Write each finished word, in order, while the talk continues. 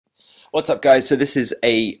What's up, guys? So this is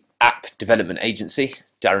a app development agency,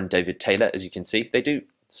 Darren David Taylor. As you can see, they do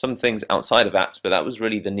some things outside of apps, but that was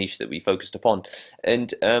really the niche that we focused upon.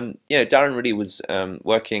 And Darren really was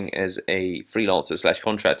working as a freelancer slash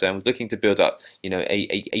contractor and was looking to build up,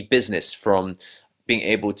 a business from being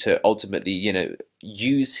able to ultimately,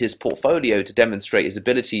 use his portfolio to demonstrate his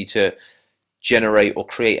ability to generate or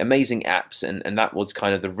create amazing apps, and that was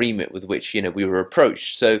kind of the remit with which we were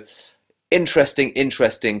approached. So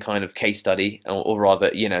interesting kind of case study, or rather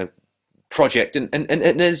project,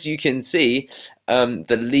 and as you can see,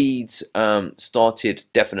 the leads started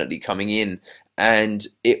definitely coming in, and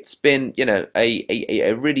it's been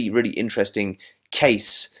a really interesting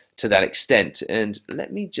case to that extent. And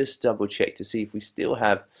let me just double check to see if we still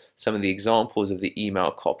have some of the examples of the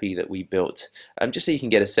email copy that we built, just so you can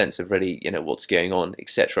get a sense of really what's going on,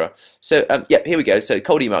 etc. So yeah, here we go. So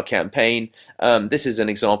cold email campaign. This is an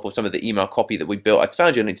example of some of the email copy that we built. I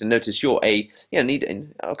found you need to notice you're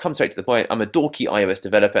I'll come straight to the point. I'm a dorky iOS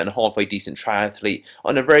developer and a halfway decent triathlete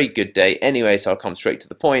on a very good day. Anyway, so I'll come straight to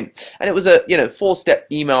the point. And it was a 4-step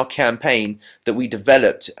email campaign that we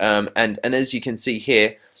developed, and as you can see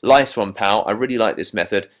here, nice one, pal. I really like this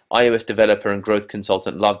method. iOS developer and growth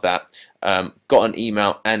consultant, love that. Got an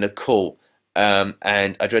email and a call.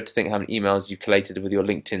 And I dread to think how many emails you collated with your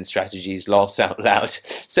LinkedIn strategies. Laughs out loud.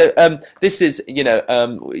 So this is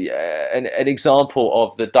an example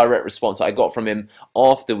of the direct response I got from him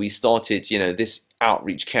after we started this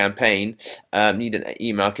outreach campaign. Need an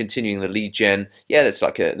email continuing the lead gen. Yeah, that's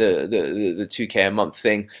like the 2K a month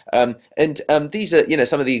thing. These are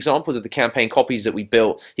some of the examples of the campaign copies that we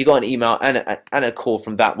built. He got an email and a call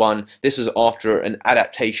from that one. This was after an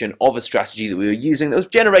adaptation of a strategy that we were using that was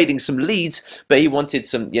generating some leads, but he wanted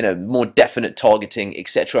some more definite targeting,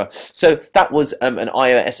 etc. So that was an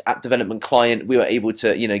iOS app development client. We were able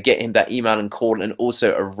to get him that email and call, and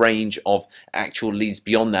also a range of actual leads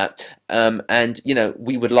beyond that.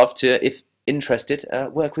 We would love to, if interested,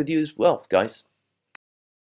 work with you as well, guys.